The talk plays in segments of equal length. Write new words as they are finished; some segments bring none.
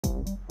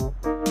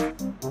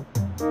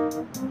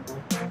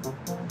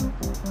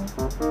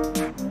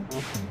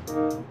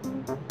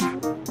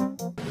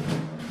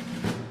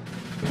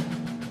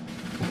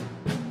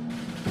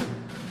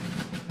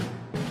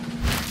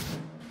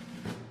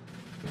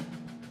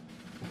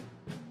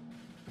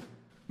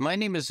My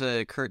name is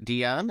Kurt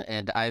Deion,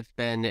 and I've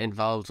been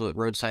involved with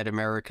Roadside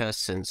America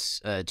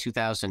since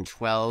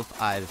 2012.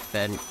 I've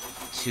been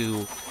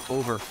to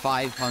over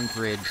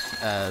 500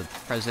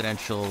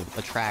 presidential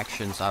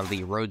attractions on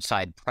the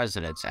Roadside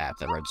Presidents app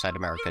that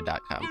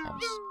roadsideamerica.com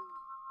has.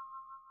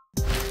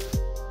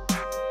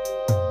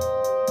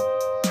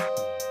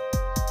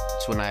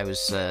 When I was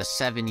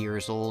 7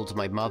 years old,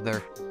 my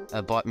mother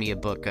bought me a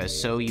book,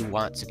 So You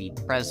Want to Be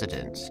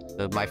President.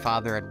 My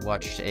father had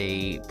watched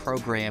a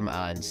program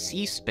on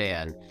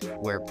C-SPAN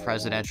where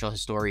presidential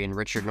historian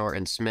Richard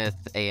Norton Smith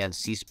and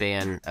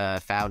C-SPAN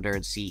founder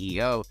and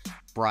CEO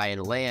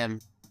Brian Lamb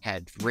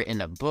had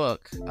written a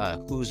book,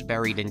 Who's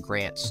Buried in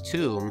Grant's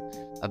Tomb,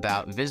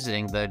 about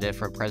visiting the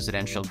different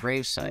presidential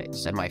grave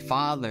sites. And my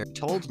father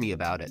told me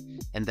about it.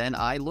 And then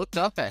I looked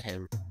up at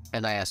him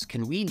and I asked,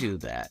 can we do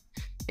that?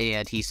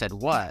 And he said,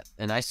 what?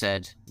 And I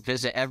said,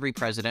 visit every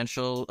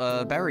presidential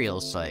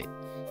burial site.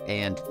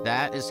 And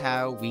that is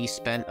how we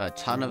spent a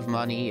ton of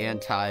money and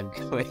time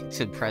going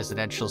to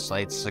presidential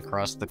sites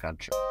across the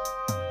country.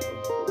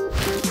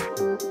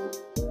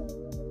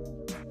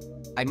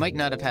 I might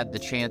not have had the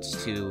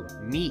chance to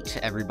meet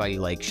everybody,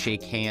 like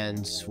shake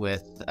hands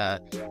with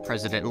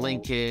President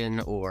Lincoln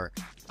or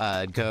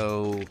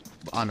go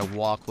on a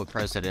walk with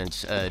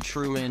President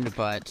Truman,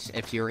 but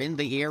if you're in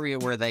the area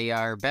where they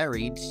are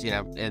buried,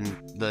 in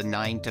the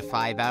 9 to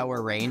 5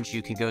 hour range,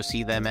 you can go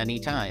see them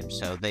anytime.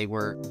 So they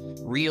were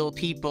real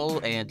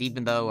people, and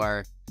even though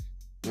our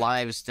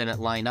lives didn't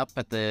line up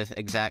at the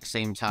exact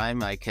same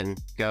time, I can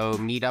go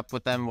meet up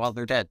with them while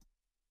they're dead.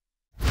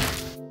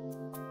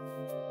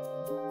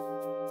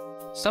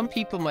 Some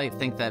people might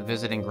think that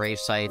visiting grave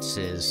sites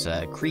is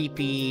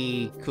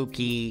creepy,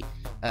 kooky,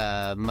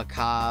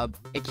 macabre.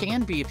 It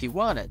can be if you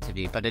want it to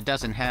be, but it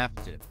doesn't have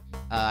to.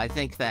 I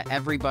think that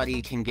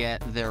everybody can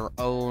get their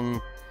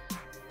own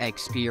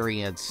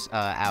experience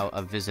out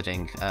of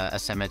visiting a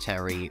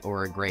cemetery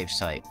or a grave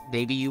site.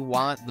 Maybe you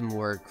want the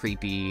more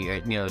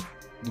creepy,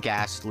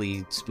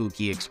 ghastly,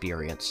 spooky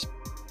experience.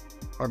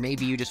 Or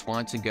maybe you just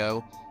want to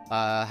go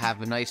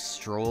have a nice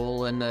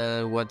stroll in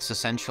what's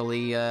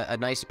essentially a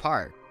nice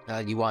park.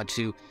 You want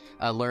to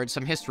learn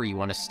some history. You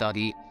want to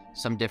study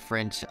some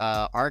different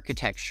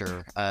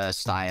architecture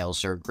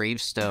styles or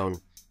gravestone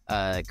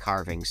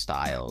carving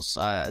styles.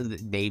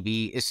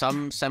 Maybe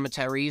some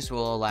cemeteries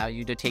will allow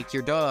you to take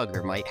your dog,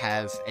 or might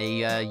have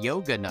a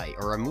yoga night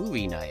or a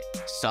movie night.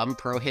 Some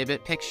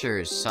prohibit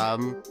pictures,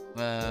 some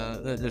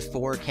the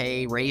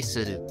 4K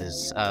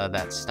races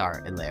that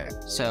start in there.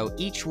 So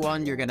each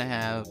one you're going to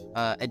have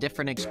a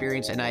different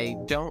experience, and I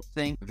don't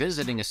think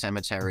visiting a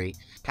cemetery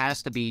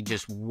has to be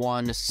just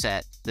one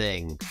set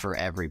thing for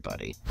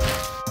everybody.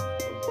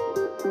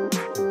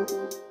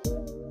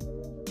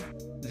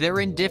 They're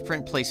in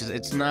different places.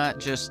 It's not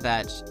just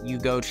that you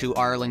go to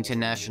Arlington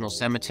National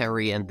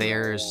Cemetery and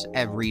there's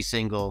every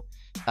single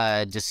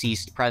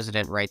deceased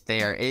president right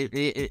there.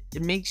 It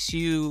makes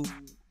you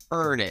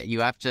earn it. You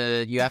have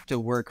to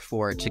work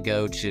for it to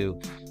go to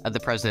the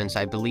presidents.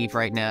 I believe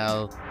right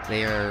now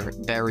they are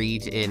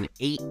buried in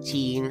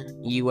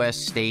 18 U.S.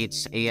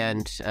 states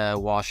and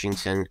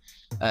Washington,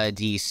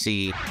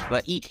 D.C.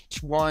 But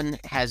each one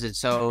has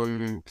its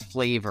own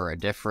flavor, a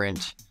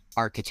different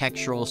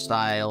architectural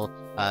style.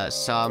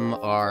 Some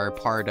are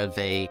part of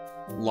a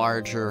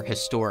larger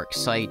historic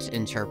site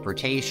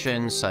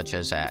interpretation, such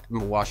as at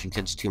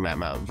Washington's tomb at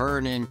Mount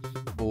Vernon,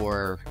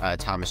 or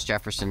Thomas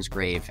Jefferson's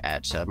grave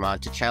at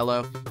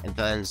Monticello. And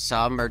then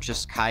some are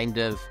just kind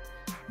of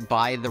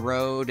by the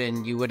road,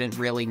 and you wouldn't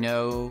really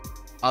know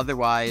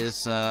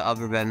otherwise,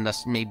 other than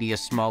maybe a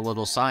small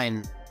little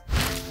sign.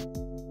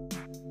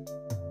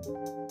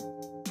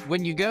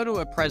 When you go to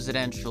a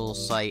presidential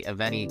site of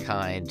any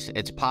kind,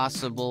 it's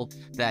possible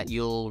that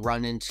you'll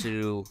run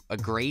into a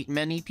great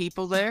many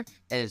people there,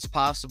 and it's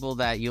possible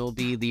that you'll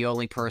be the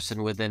only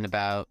person within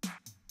about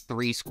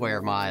 3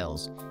 square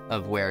miles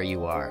of where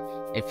you are.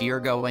 If you're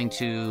going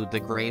to the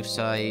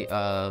gravesite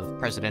of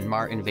President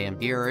Martin Van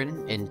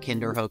Buren in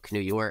Kinderhook, New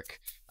York,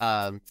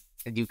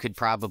 you could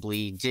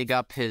probably dig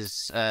up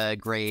his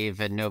grave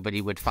and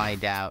nobody would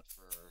find out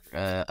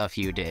for a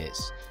few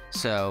days.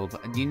 So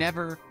you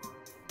never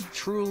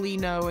truly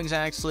know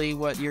exactly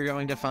what you're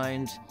going to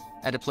find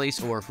at a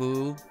place or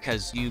who,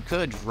 because you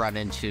could run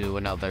into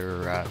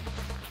another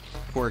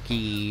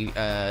quirky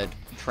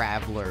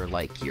traveler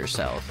like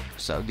yourself.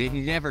 So you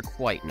never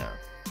quite know.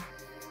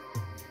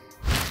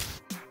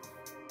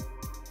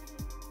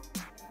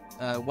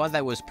 One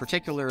that was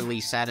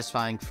particularly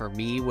satisfying for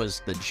me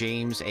was the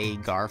James A.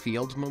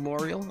 Garfield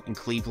Memorial in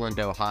Cleveland,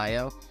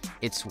 Ohio.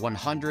 It's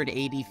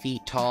 180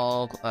 feet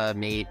tall,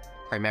 made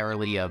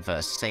primarily of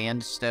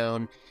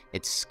sandstone.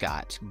 It's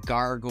got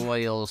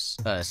gargoyles,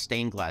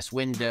 stained glass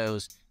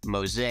windows,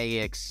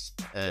 mosaics,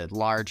 a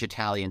large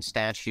Italian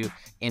statue,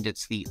 and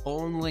it's the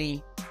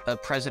only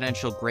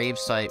presidential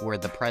gravesite where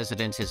the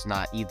president is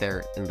not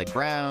either in the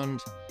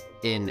ground,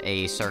 in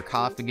a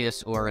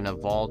sarcophagus, or in a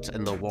vault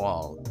in the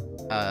wall.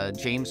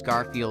 James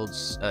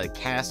Garfield's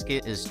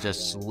casket is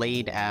just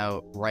laid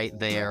out right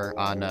there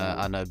on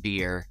a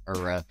bier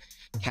or a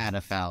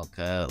catafalque,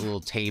 a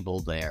little table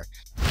there.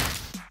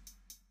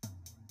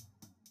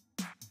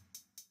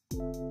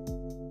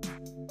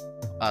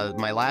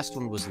 My last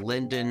one was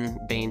Lyndon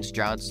Baines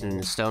Johnson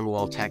in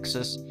Stonewall,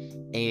 Texas,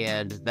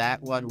 and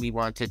that one we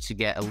wanted to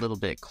get a little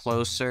bit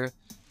closer,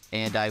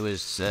 and I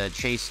was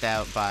chased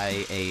out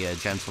by a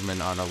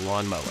gentleman on a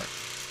lawnmower.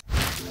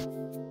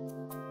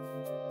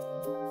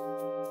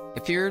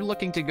 If you're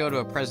looking to go to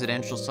a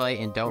presidential site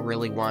and don't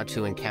really want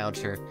to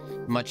encounter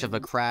much of a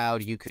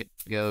crowd, you could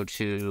go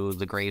to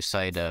the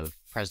gravesite of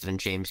President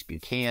James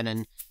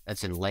Buchanan.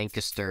 That's in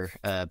Lancaster,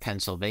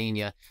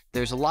 Pennsylvania.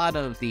 There's a lot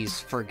of these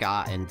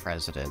forgotten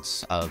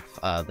presidents of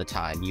the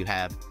time. You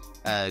have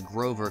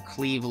Grover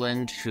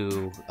Cleveland,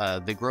 who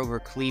the Grover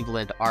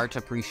Cleveland Art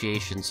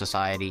Appreciation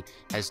Society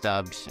has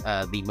dubbed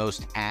the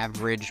most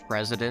average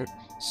president.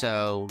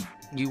 So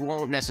you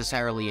won't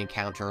necessarily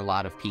encounter a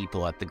lot of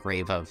people at the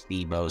grave of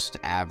the most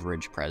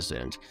average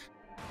president.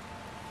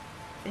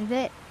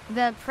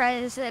 The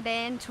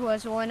president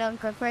was one of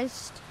the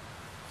first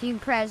few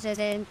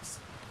presidents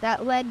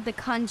that led the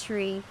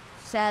country,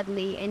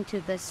 sadly, into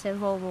the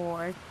Civil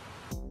War.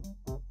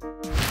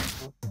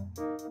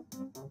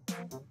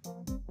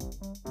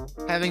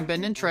 Having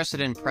been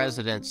interested in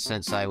presidents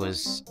since I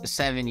was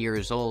 7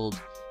 years old,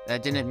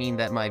 that didn't mean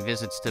that my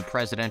visits to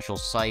presidential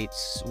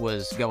sites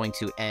was going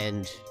to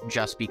end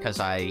just because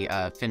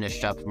I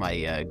finished up my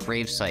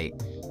gravesite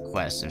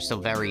quest. I'm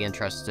still very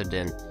interested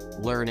in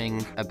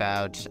learning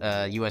about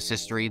U.S.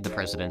 history, the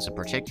presidents in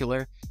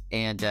particular,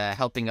 and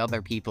helping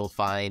other people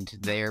find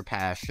their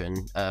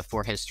passion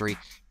for history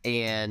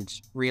and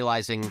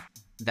realizing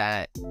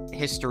that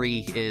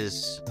history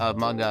is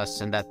among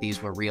us and that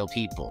these were real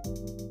people.